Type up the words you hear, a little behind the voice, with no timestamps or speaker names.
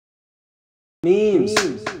Memes.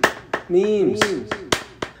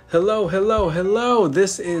 Hello.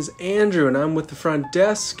 This is Andrew and I'm with the front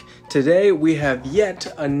desk. Today we have yet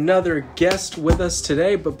another guest with us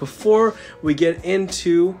today, but before we get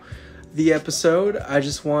into the episode, I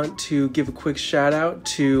just want to give a quick shout out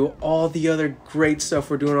to all the other great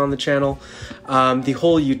stuff we're doing on the channel, the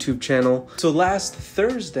whole YouTube channel. So last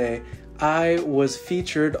Thursday, I was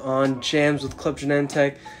featured on Jams with Club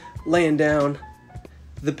Genentech, laying down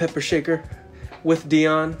the pepper shaker with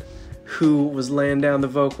Dion, who was laying down the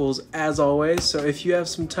vocals as always. So if you have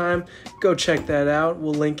some time, go check that out.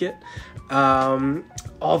 We'll link it.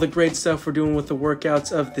 All the great stuff we're doing with the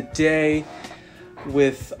workouts of the day,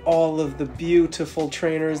 with all of the beautiful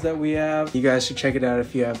trainers that we have. You guys should check it out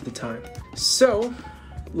if you have the time. So,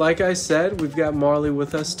 like I said, we've got Marlee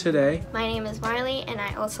with us today. My name is Marlee and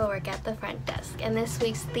I also work at the front desk. And this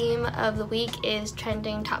week's theme of the week is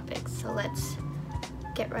trending topics. So let's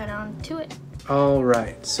get right on to it. All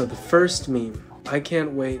right, so the first meme. I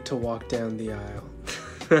can't wait to walk down the aisle.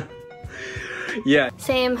 Yeah.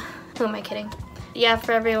 Same. Who am I kidding? Yeah,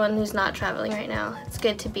 for everyone who's not traveling right now, it's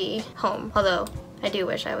good to be home. Although, I do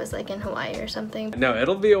wish I was like in Hawaii or something. No,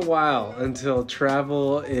 it'll be a while until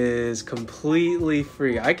travel is completely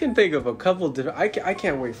free. I can think of a couple different... I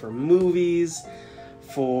can't wait for movies,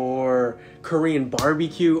 for Korean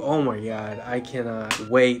barbecue. Oh my god, I cannot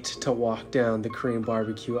wait to walk down the Korean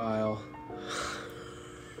barbecue aisle.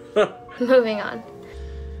 Moving on.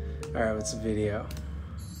 Alright, what's the video?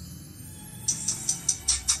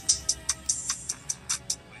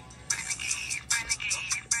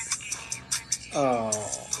 Oh,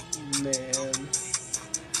 man.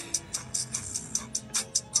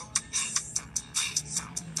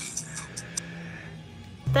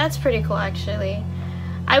 That's pretty cool, actually.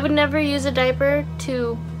 I would never use a diaper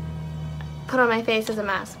to put on my face as a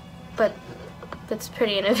mask, but that's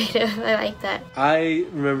pretty innovative. I like that. I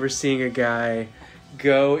remember seeing a guy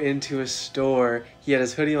go into a store. He had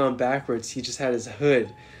his hoodie on backwards. He just had his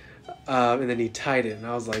hood, and then he tied it. And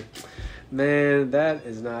I was like, man, that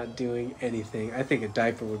is not doing anything. I think a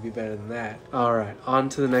diaper would be better than that. All right, on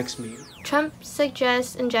to the next meme. Trump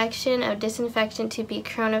suggests injection of disinfectant to beat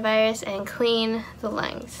coronavirus and clean the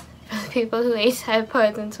lungs. For the people who ate Tide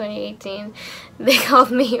Pods in 2018, they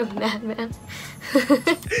called me a madman.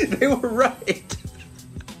 They were right.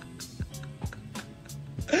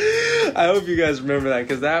 I hope you guys remember that,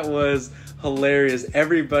 because that was hilarious.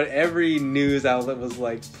 Every news outlet was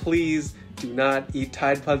like, please do not eat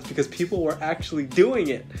Tide Pods, because people were actually doing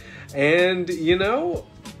it. And, you know,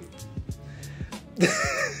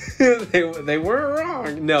 they weren't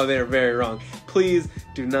wrong. No, they're very wrong. Please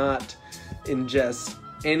do not ingest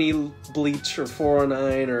any bleach or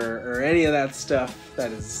 409 or any of that stuff.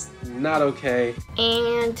 That is not okay.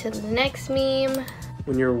 And to the next meme.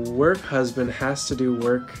 When your work husband has to do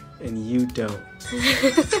work and you don't.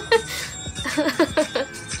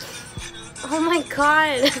 Oh my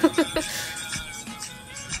god.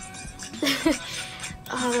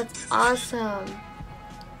 Oh, that's awesome.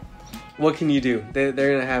 What can you do? They're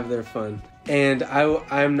gonna have their fun. And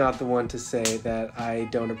I'm not the one to say that I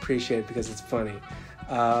don't appreciate it because it's funny.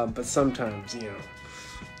 But sometimes, you know,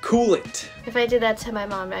 cool it. If I did that to my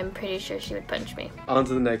mom, I'm pretty sure she would punch me. On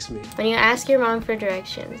to the next meme. When you ask your mom for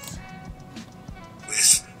directions.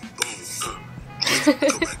 Go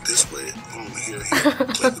back this way, here,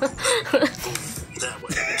 that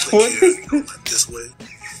way, What? Go back this way.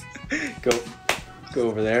 Go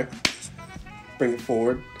over there. Bring it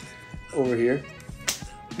forward. Over here.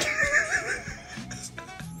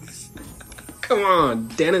 Come on,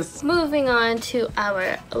 Dennis. Moving on to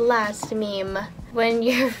our last meme. When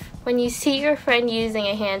you see your friend using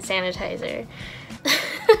a hand sanitizer.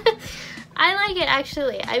 I like it,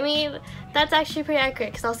 actually. I mean, that's actually pretty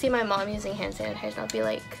accurate, because I'll see my mom using hand sanitizer and I'll be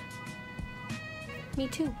like, me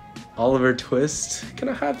too. Oliver Twist, can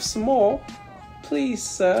I have some more? Please,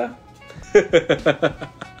 sir.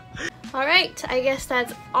 Alright, I guess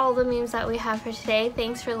that's all the memes that we have for today.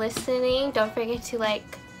 Thanks for listening. Don't forget to like,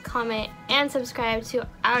 comment, and subscribe to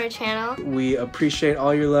our channel. We appreciate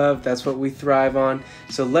all your love. That's what we thrive on.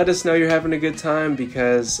 So let us know you're having a good time,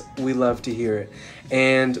 because we love to hear it.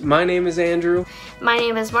 And my name is Andrew. My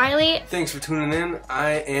name is Marlee. Thanks for tuning in.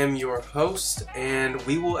 I am your host, and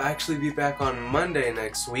we will actually be back on Monday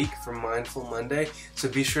next week for Mindful Monday. So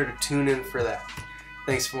be sure to tune in for that.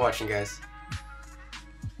 Thanks for watching, guys.